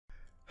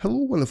Hello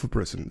wonderful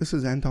person, this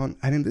is Anton,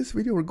 and in this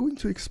video we're going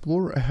to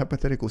explore a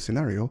hypothetical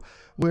scenario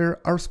where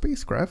our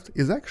spacecraft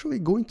is actually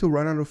going to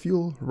run out of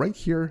fuel right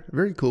here,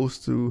 very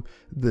close to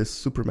this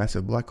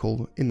supermassive black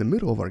hole in the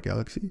middle of our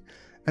galaxy,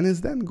 and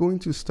is then going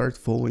to start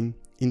falling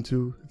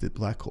into the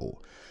black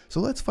hole.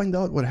 So let's find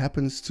out what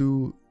happens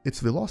to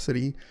its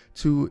velocity,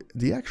 to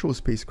the actual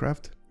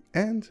spacecraft,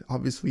 and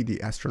obviously the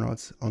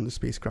astronauts on the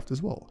spacecraft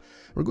as well.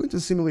 We're going to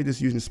simulate this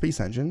using Space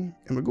Engine,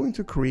 and we're going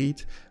to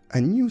create a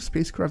new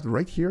spacecraft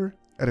right here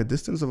at a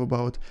distance of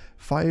about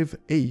 5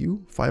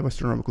 AU, 5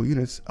 astronomical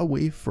units,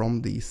 away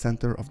from the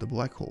center of the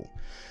black hole.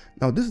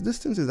 Now this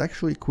distance is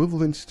actually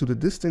equivalent to the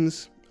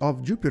distance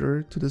of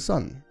Jupiter to the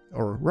Sun,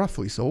 or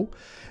roughly so,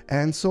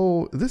 and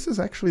so this is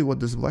actually what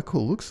this black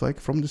hole looks like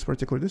from this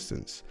particular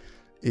distance.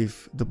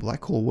 If the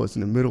black hole was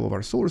in the middle of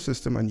our solar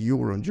system and you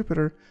were on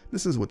Jupiter,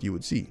 this is what you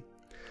would see.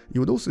 You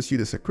would also see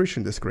this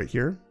accretion disk right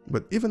here,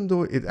 but even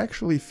though it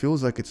actually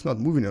feels like it's not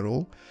moving at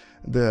all,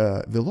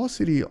 the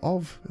velocity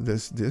of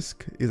this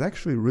disk is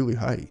actually really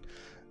high.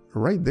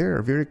 Right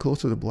there, very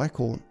close to the black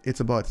hole, it's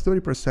about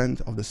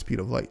 30% of the speed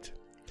of light.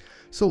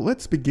 So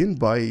let's begin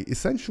by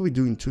essentially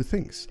doing two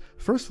things.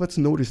 First, let's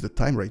notice the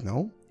time right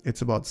now.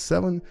 It's about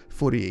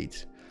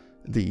 7:48.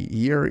 The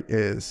year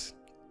is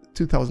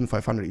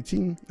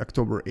 2518,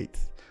 October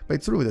 8th. But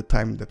it's really the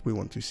time that we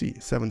want to see,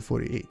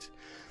 7:48.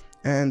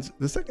 And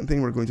the second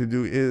thing we're going to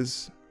do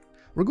is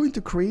we're going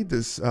to create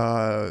this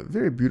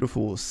very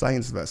beautiful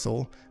science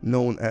vessel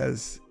known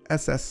as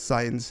SS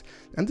Science,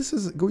 and this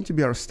is going to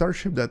be our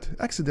starship that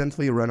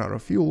accidentally ran out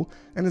of fuel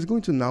and is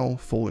going to now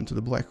fall into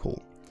the black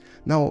hole.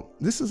 Now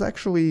this is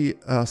actually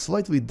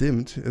slightly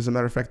dimmed. As a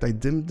matter of fact, I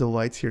dimmed the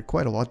lights here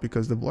quite a lot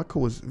because the black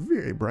hole was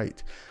very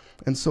bright,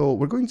 and so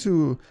we're going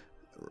to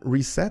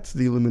reset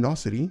the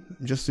luminosity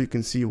just so you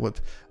can see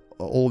what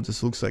all of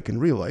this looks like in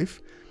real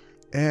life.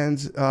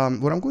 And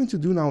what I'm going to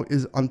do now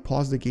is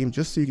unpause the game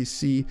just so you can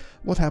see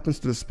what happens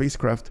to the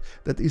spacecraft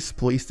that is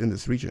placed in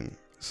this region.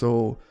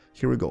 So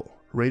here we go.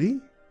 Ready?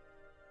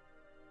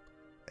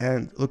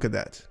 And look at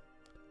that.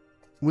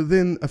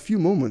 Within a few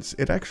moments,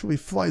 it actually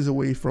flies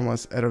away from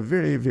us at a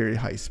very, very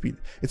high speed.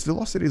 Its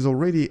velocity is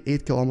already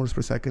 8 kilometers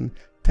per second,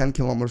 10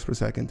 kilometers per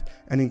second,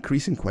 and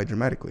increasing quite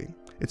dramatically.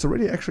 It's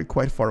already actually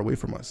quite far away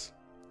from us.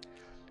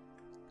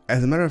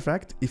 As a matter of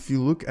fact, if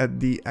you look at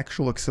the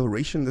actual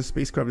acceleration the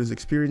spacecraft is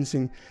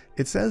experiencing,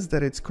 it says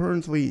that it's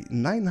currently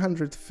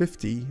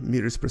 950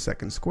 meters per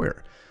second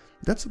square.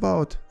 That's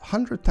about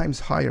 100 times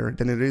higher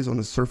than it is on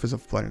the surface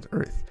of planet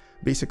Earth,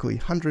 basically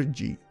 100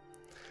 G.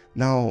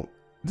 Now,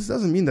 this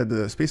doesn't mean that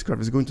the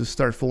spacecraft is going to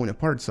start falling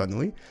apart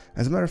suddenly.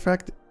 As a matter of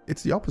fact,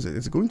 it's the opposite.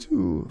 It's going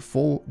to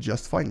fall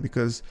just fine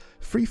because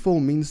free fall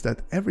means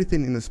that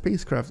everything in the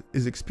spacecraft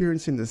is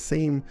experiencing the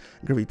same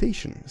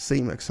gravitation,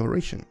 same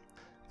acceleration.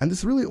 And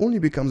this really only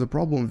becomes a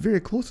problem very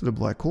close to the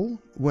black hole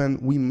when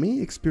we may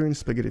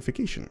experience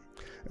spaghettification.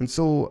 And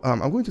so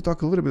I'm going to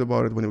talk a little bit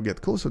about it when we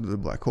get closer to the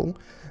black hole,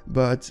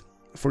 but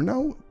for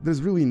now,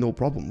 there's really no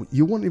problem.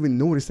 You won't even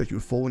notice that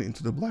you're falling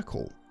into the black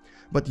hole,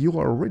 but you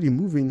are already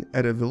moving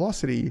at a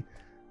velocity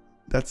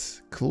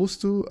that's close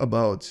to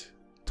about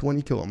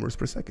 20 kilometers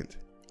per second.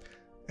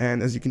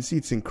 And as you can see,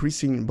 it's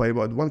increasing by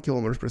about 1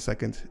 kilometer per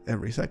second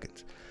every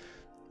second.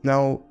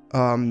 Now,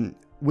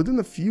 within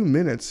a few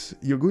minutes,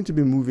 you're going to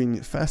be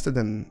moving faster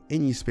than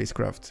any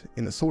spacecraft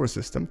in the solar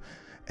system,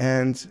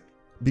 and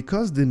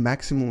because the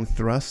maximum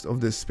thrust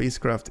of this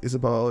spacecraft is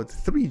about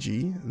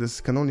 3G,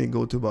 this can only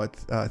go to about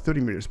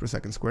 30 meters per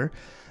second square,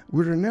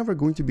 we're never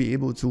going to be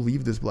able to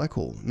leave this black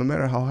hole. No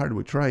matter how hard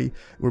we try,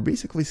 we're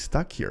basically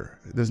stuck here.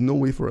 There's no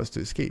way for us to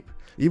escape,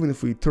 even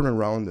if we turn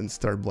around and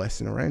start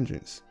blasting our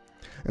engines.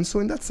 And so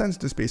in that sense,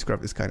 the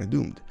spacecraft is kind of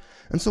doomed.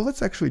 And so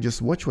let's actually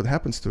just watch what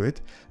happens to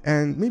it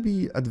and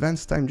maybe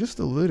advance time just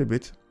a little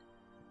bit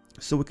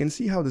so we can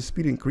see how the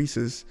speed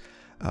increases.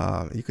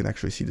 You can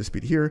actually see the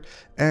speed here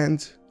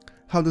and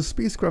how the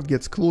spacecraft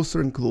gets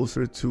closer and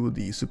closer to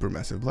the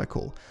supermassive black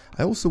hole.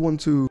 I also want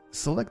to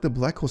select the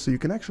black hole so you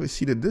can actually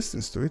see the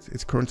distance to it.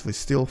 It's currently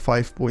still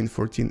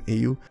 5.14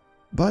 AU.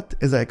 But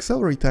as I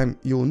accelerate time,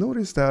 you'll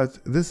notice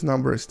that this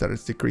number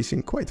starts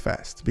decreasing quite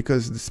fast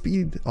because the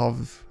speed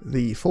of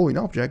the falling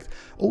object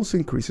also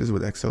increases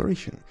with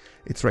acceleration.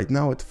 It's right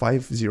now at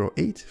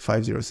 508,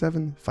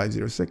 507,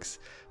 506,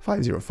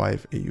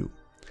 505 AU.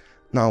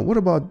 Now, what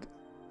about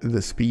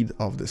the speed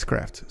of this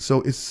craft?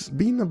 So it's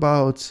been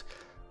about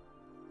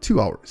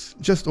 2 hours,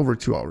 just over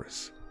 2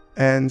 hours.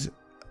 And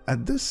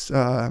at this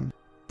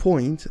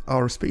point,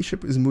 our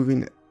spaceship is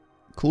moving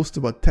close to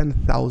about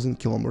 10,000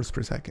 kilometers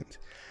per second.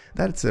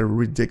 That's a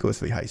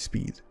ridiculously high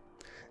speed.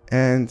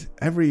 And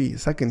every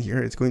second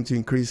here, it's going to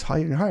increase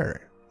higher and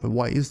higher. But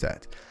why is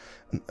that?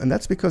 And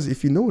that's because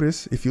if you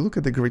notice, if you look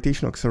at the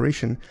gravitational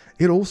acceleration,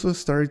 it also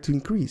started to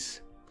increase.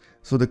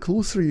 So the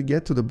closer you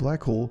get to the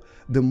black hole,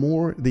 the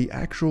more the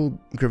actual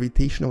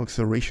gravitational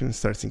acceleration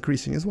starts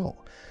increasing as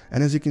well.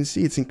 And as you can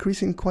see, it's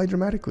increasing quite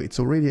dramatically.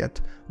 It's already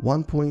at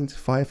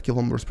 1.5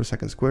 kilometers per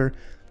second square,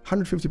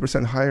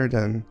 150% higher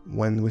than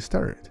when we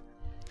started.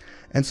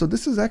 And so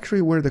this is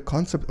actually where the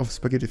concept of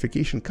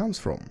spaghettification comes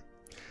from.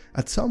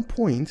 At some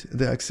point,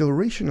 the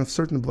acceleration of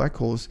certain black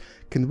holes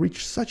can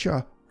reach such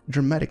a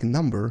dramatic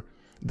number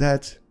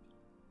that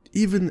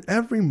even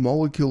every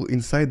molecule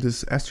inside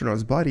this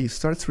astronaut's body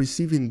starts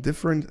receiving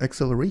different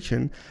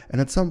acceleration,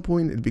 and at some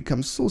point it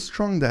becomes so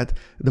strong that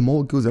the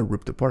molecules are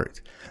ripped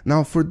apart.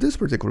 Now, for this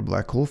particular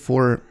black hole,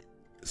 for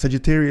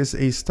Sagittarius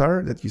A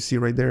star that you see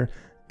right there,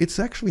 it's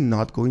actually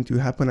not going to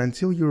happen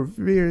until you're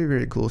very,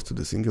 very close to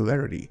the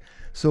singularity.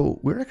 So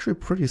we're actually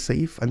pretty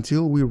safe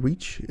until we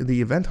reach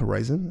the event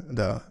horizon,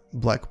 the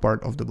black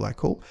part of the black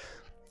hole,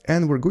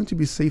 and we're going to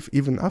be safe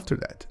even after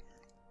that.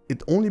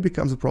 It only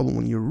becomes a problem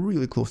when you're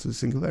really close to the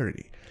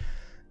singularity.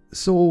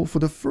 So for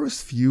the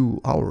first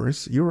few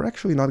hours, you're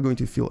actually not going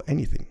to feel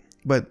anything.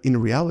 But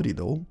in reality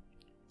though,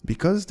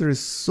 because there is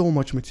so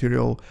much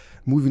material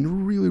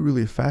moving really,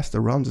 really fast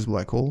around this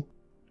black hole,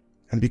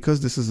 and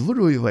because this is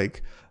literally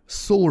like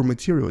solar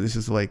material, this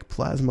is like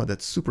plasma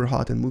that's super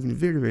hot and moving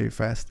very, very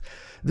fast,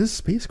 this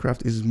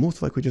spacecraft is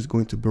most likely just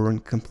going to burn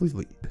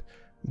completely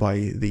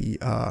by the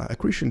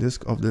accretion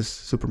disk of this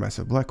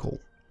supermassive black hole.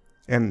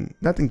 And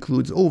that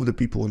includes all of the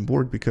people on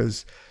board,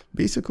 because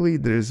basically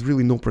there's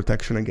really no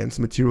protection against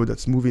material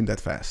that's moving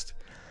that fast.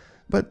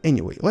 But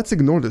anyway, let's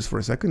ignore this for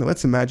a second.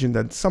 Let's imagine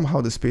that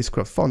somehow the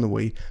spacecraft found a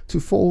way to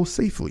fall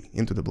safely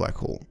into the black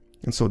hole.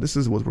 And so this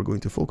is what we're going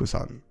to focus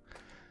on.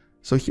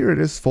 So here it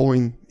is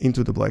falling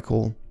into the black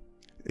hole.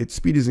 Its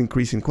speed is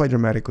increasing quite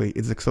dramatically.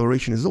 Its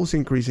acceleration is also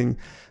increasing.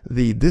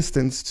 The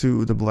distance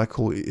to the black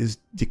hole is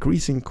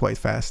decreasing quite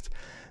fast.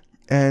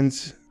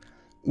 And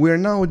we're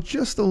now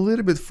just a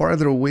little bit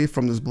farther away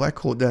from this black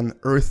hole than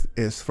Earth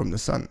is from the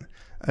Sun,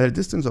 at a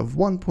distance of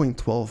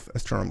 1.12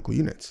 astronomical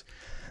units.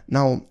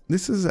 Now,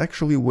 this is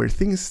actually where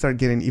things start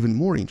getting even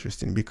more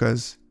interesting,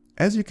 because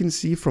as you can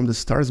see from the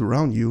stars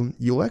around you,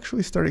 you'll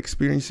actually start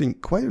experiencing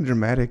quite a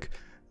dramatic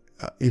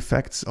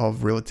effects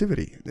of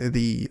relativity,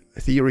 the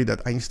theory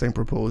that Einstein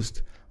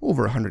proposed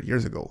over 100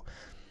 years ago.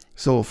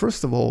 So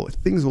first of all,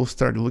 things will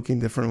start looking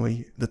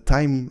differently, the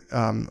time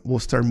will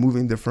start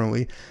moving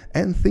differently,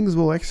 and things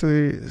will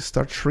actually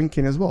start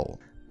shrinking as well.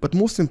 But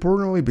most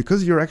importantly,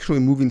 because you're actually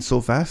moving so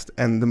fast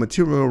and the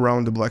material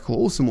around the black hole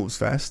also moves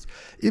fast,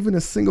 even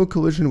a single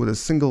collision with a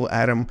single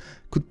atom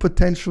could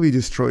potentially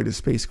destroy the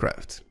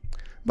spacecraft.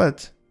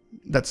 But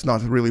that's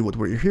not really what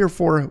we're here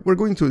for. We're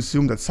going to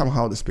assume that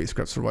somehow the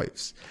spacecraft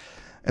survives.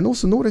 And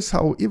also notice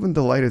how even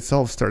the light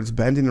itself starts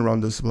bending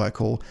around this black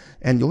hole,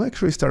 and you'll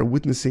actually start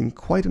witnessing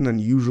quite an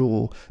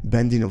unusual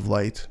bending of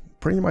light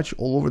pretty much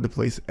all over the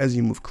place as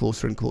you move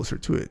closer and closer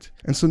to it.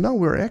 And so now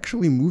we're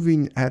actually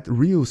moving at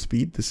real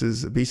speed. This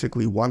is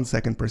basically 1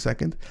 second per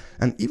second.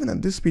 And even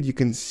at this speed, you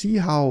can see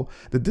how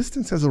the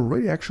distance has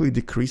already actually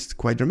decreased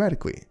quite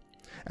dramatically.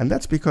 And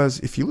that's because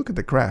if you look at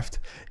the craft,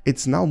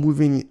 it's now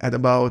moving at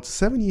about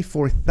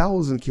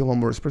 74,000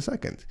 kilometers per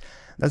second.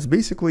 That's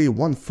basically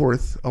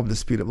 1/4 of the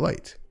speed of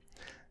light.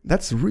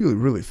 That's really,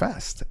 really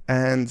fast.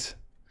 And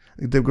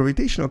the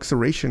gravitational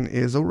acceleration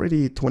is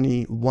already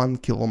 21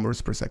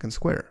 kilometers per second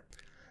square.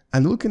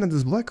 And looking at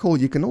this black hole,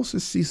 you can also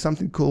see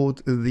something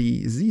called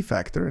the Z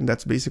factor, and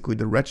that's basically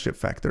the redshift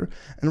factor.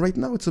 And right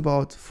now it's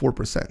about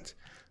 4%.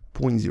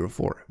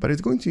 0.04, but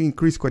it's going to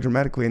increase quite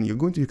dramatically, and you're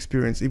going to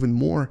experience even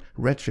more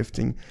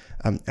redshifting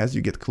as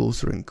you get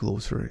closer and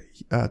closer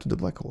to the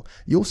black hole.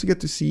 You also get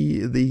to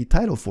see the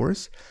tidal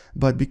force,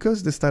 but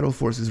because this tidal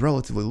force is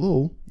relatively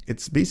low,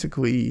 it's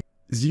basically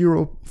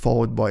 0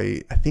 followed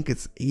by, I think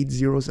it's 8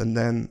 zeros and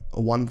then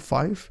 1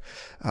 5.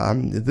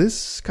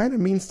 This kind of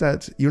means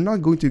that you're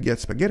not going to get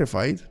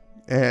spaghettified,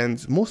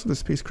 and most of the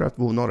spacecraft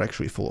will not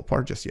actually fall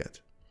apart just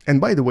yet. And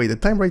by the way, the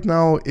time right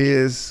now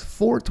is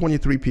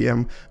 4:23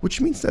 p.m., which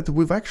means that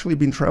we've actually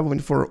been traveling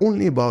for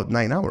only about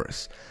 9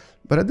 hours.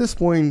 But at this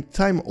point,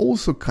 time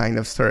also kind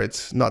of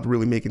starts not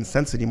really making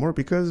sense anymore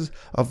because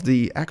of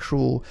the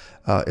actual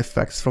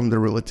effects from the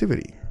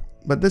relativity.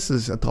 But this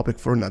is a topic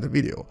for another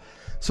video.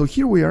 So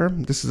here we are,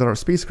 this is our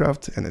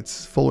spacecraft, and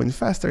it's following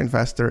faster and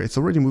faster. It's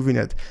already moving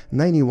at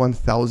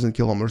 91,000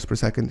 kilometers per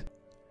second.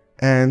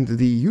 And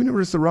the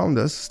universe around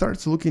us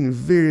starts looking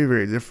very,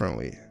 very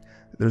differently.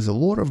 There's a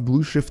lot of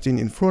blue shifting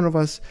in front of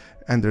us,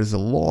 and there's a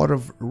lot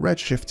of red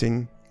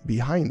shifting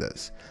behind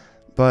us.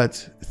 But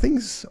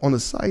things on the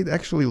side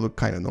actually look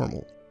kind of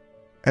normal.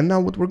 And now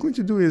what we're going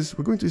to do is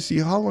we're going to see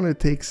how long it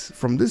takes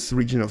from this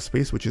region of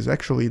space, which is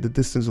actually the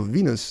distance of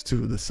Venus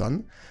to the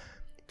Sun,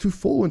 to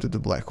fall into the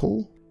black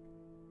hole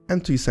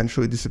and to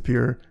essentially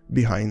disappear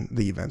behind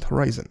the event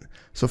horizon.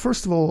 So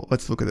first of all,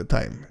 let's look at the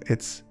time.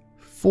 It's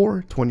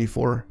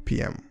 4:24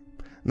 p.m.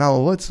 Now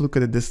let's look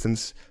at the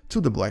distance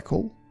to the black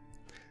hole.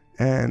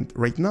 And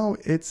right now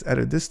it's at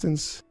a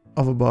distance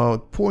of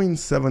about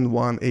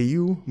 0.71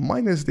 AU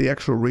minus the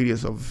actual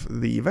radius of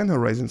the event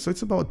horizon, so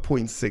it's about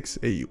 0.6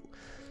 AU,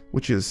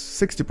 which is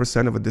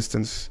 60% of a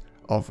distance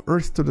of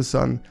Earth to the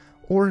Sun,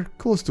 or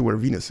close to where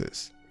Venus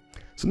is.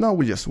 So now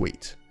we just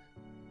wait.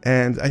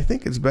 And I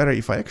think it's better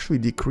if I actually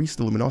decrease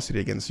the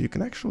luminosity again, so you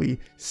can actually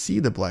see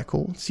the black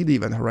hole, see the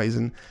event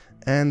horizon,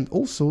 and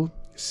also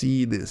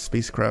see the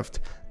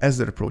spacecraft as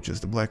it approaches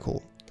the black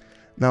hole.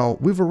 Now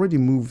we've already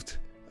moved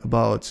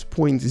about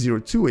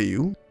 0.02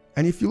 AU,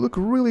 And if you look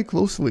really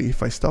closely,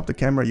 if I stop the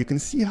camera, you can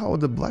see how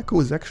the black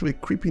hole is actually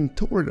creeping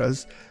toward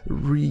us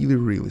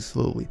really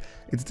slowly.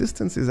 Its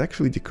distance is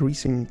actually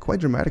decreasing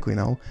quite dramatically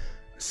now,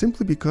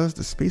 simply because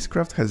the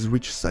spacecraft has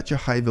reached such a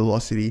high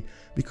velocity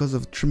because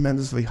of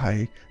tremendously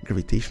high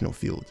gravitational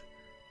field.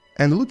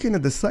 And looking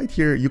at the side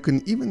here, you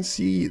can even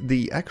see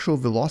the actual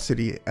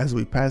velocity as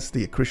we pass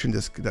the accretion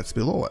disk that's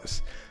below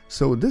us.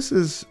 So this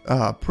is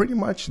pretty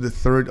much the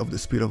third of the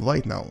speed of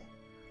light now.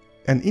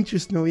 And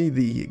interestingly,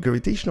 the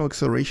gravitational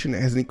acceleration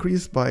has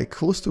increased by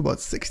close to about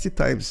 60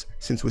 times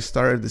since we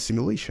started the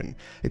simulation.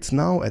 It's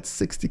now at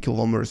 60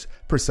 kilometers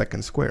per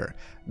second square.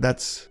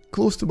 That's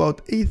close to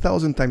about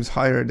 8,000 times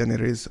higher than it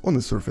is on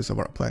the surface of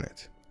our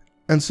planet.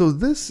 And so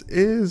this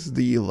is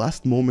the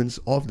last moments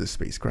of the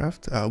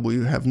spacecraft.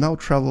 We have now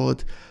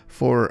traveled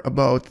for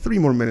about 3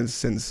 more minutes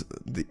since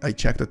I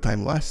checked the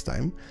time last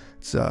time.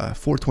 It's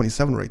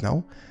 4:27 right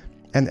now.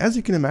 And as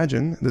you can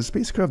imagine, the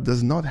spacecraft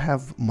does not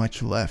have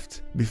much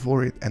left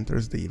before it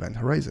enters the event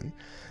horizon.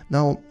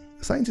 Now,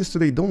 scientists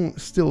today don't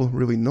still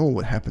really know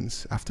what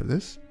happens after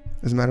this.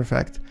 As a matter of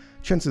fact,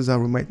 chances are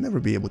we might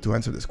never be able to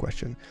answer this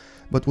question.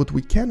 But what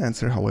we can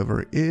answer,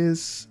 however,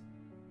 is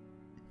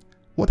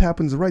what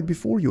happens right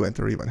before you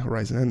enter event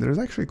horizon. And there's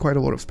actually quite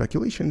a lot of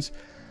speculations,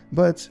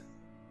 but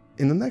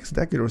in the next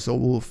decade or so,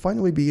 we'll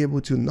finally be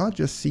able to not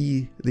just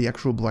see the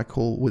actual black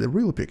hole with a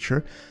real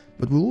picture,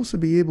 but we'll also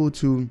be able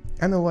to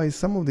analyze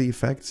some of the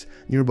effects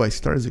nearby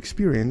stars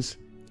experience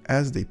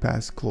as they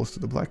pass close to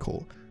the black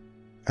hole.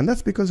 And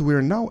that's because we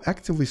are now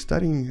actively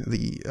studying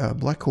the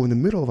black hole in the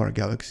middle of our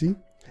galaxy,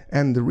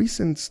 and the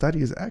recent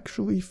studies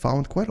actually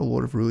found quite a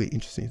lot of really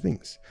interesting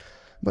things.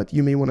 But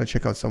you may want to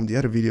check out some of the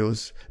other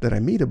videos that I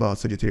made about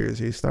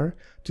Sagittarius A star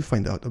to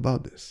find out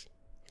about this.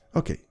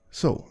 Okay,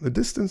 so the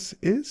distance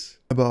is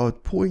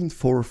about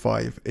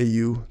 0.45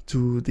 AU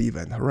to the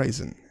event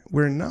horizon.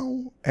 We're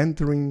now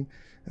entering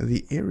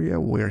the area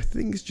where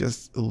things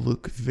just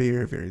look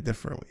very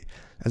differently.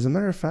 As a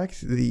matter of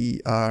fact,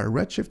 the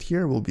redshift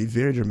here will be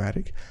very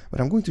dramatic, but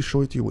I'm going to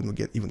show it to you when we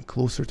get even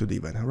closer to the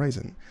event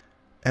horizon.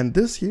 And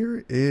this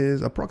here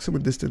is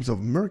approximate distance of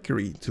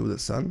Mercury to the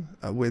Sun,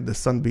 with the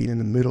Sun being in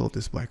the middle of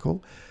this black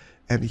hole.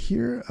 And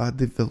here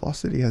the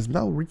velocity has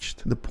now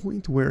reached the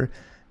point where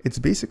it's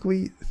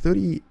basically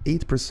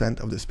 38%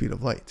 of the speed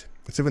of light.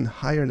 It's even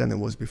higher than it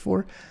was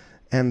before.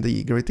 And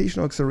the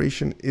gravitational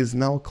acceleration is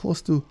now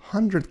close to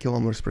 100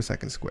 kilometers per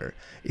second square.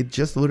 It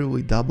just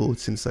literally doubled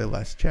since I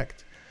last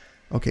checked.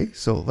 Okay,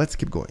 so let's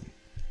keep going.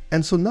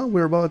 And so now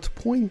we're about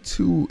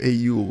 0.2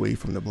 AU away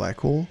from the black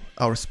hole.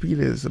 Our speed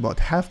is about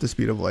half the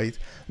speed of light.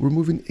 We're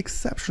moving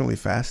exceptionally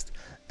fast.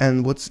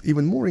 And what's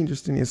even more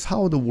interesting is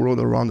how the world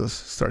around us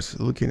starts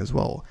looking as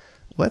well.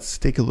 Let's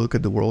take a look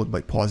at the world by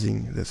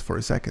pausing this for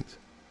a second.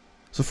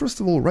 So first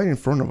of all, right in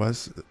front of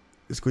us,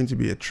 is going to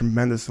be a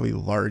tremendously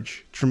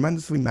large,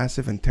 tremendously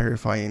massive and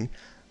terrifying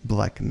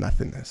black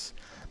nothingness.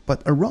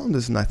 But around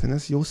this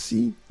nothingness, you'll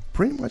see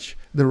pretty much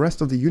the rest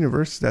of the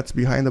universe that's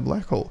behind the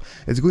black hole.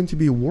 It's going to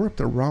be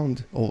warped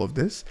around all of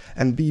this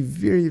and be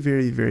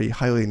very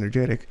highly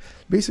energetic,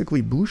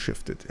 basically blue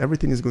shifted.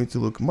 Everything is going to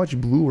look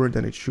much bluer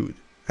than it should.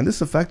 And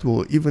this effect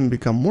will even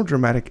become more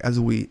dramatic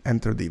as we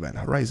enter the event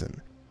horizon.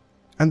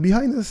 And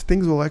behind us,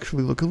 things will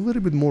actually look a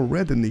little bit more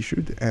red than they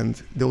should, and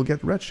they'll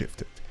get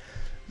redshifted.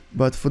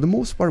 But for the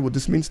most part, what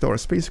this means to our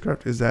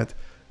spacecraft is that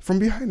from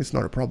behind it's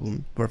not a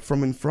problem, but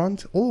from in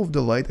front, all of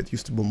the light that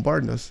used to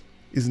bombard us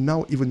is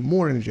now even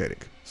more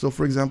energetic. So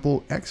for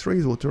example,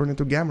 X-rays will turn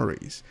into gamma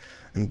rays,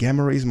 and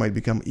gamma rays might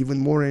become even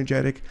more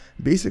energetic,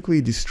 basically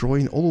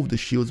destroying all of the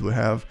shields we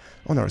have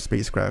on our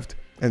spacecraft,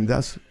 and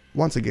thus,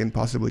 once again,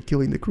 possibly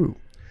killing the crew.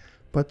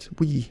 But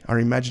we are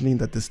imagining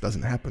that this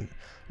doesn't happen.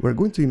 We're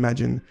going to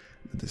imagine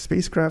that the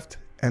spacecraft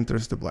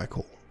enters the black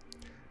hole.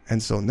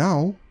 And so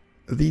now,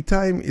 the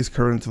time is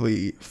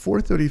currently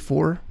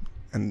 4:34,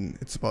 and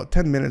it's about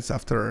 10 minutes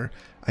after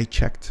I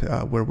checked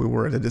where we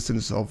were at the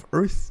distance of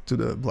Earth to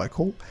the black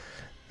hole,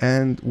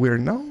 and we're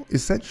now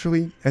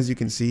essentially, as you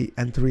can see,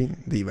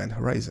 entering the event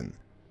horizon.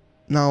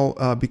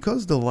 Now,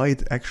 because the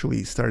light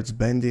actually starts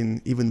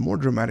bending even more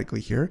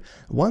dramatically here,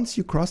 once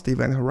you cross the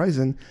event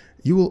horizon,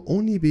 you will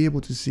only be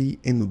able to see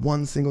in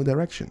one single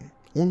direction,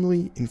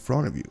 only in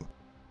front of you.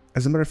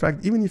 As a matter of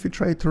fact, even if you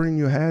try turning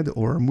your head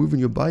or moving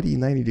your body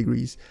 90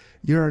 degrees,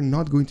 you are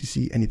not going to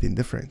see anything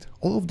different.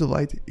 All of the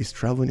light is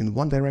traveling in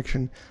one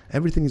direction,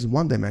 everything is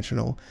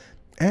one-dimensional,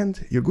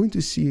 and you're going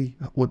to see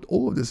what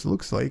all of this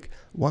looks like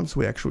once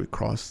we actually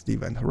cross the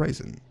event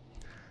horizon.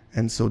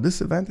 And so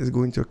this event is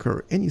going to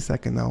occur any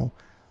second now,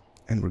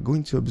 and we're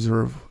going to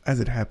observe as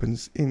it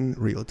happens in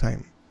real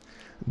time.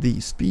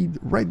 The speed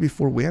right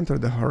before we enter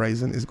the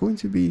horizon is going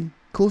to be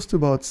close to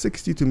about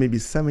 60 to maybe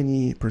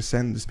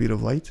 70% the speed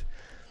of light.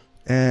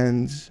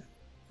 And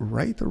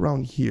right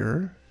around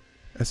here,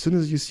 as soon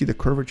as you see the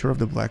curvature of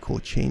the black hole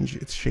change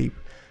its shape,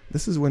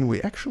 this is when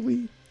we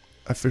actually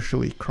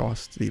officially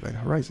crossed the event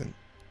horizon.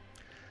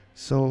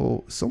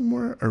 So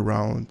somewhere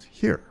around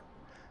here.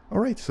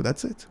 Alright, so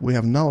that's it. We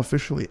have now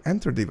officially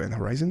entered the event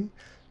horizon,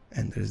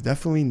 and there's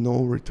definitely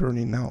no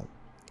returning now.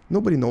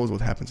 Nobody knows what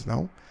happens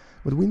now,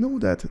 but we know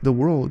that the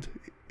world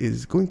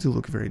is going to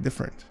look very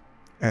different,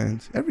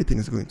 and everything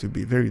is going to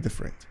be very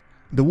different.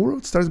 The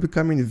world starts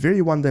becoming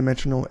very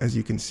one-dimensional, as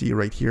you can see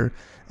right here,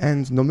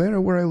 and no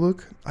matter where I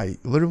look, I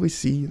literally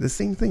see the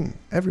same thing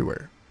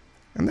everywhere.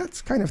 And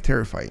that's kind of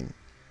terrifying.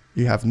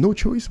 You have no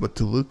choice but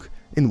to look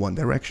in one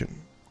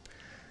direction.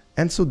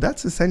 And so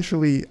that's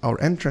essentially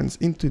our entrance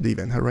into the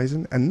event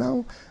horizon, and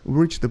now we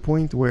reach the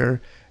point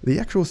where the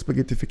actual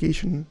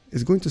spaghettification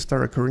is going to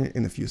start occurring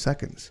in a few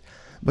seconds.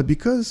 But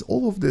because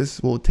all of this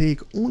will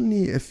take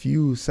only a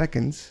few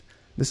seconds,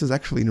 this is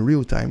actually in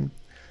real time,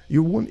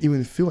 you won't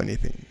even feel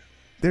anything.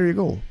 There you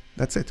go,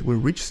 that's it, we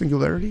reach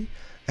singularity,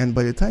 and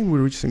by the time we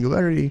reach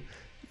singularity,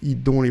 you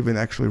don't even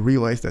actually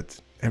realize that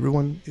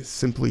everyone is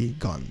simply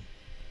gone.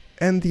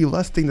 And the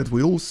last thing that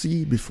we all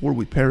see before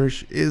we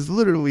perish is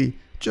literally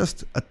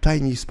just a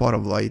tiny spot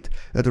of light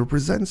that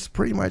represents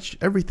pretty much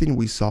everything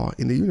we saw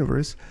in the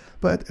universe,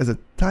 but as a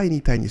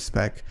tiny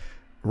speck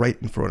right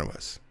in front of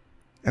us.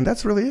 And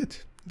that's really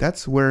it.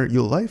 That's where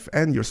your life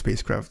and your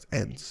spacecraft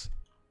ends.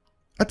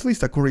 At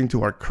least according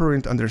to our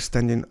current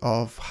understanding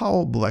of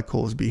how black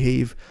holes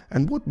behave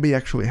and what may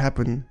actually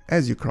happen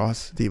as you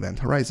cross the event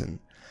horizon.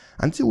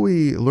 Until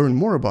we learn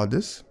more about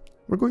this,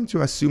 we're going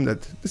to assume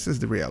that this is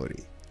the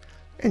reality.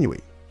 Anyway,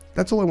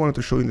 that's all I wanted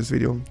to show you in this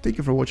video. Thank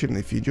you for watching, and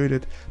if you enjoyed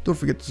it, don't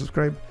forget to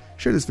subscribe,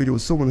 share this video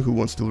with someone who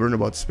wants to learn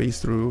about space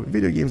through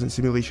video games and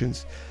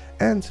simulations,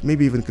 and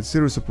maybe even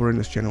consider supporting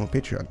this channel on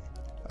Patreon.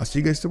 I'll see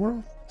you guys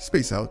tomorrow,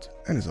 space out,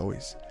 and as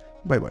always,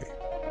 bye bye.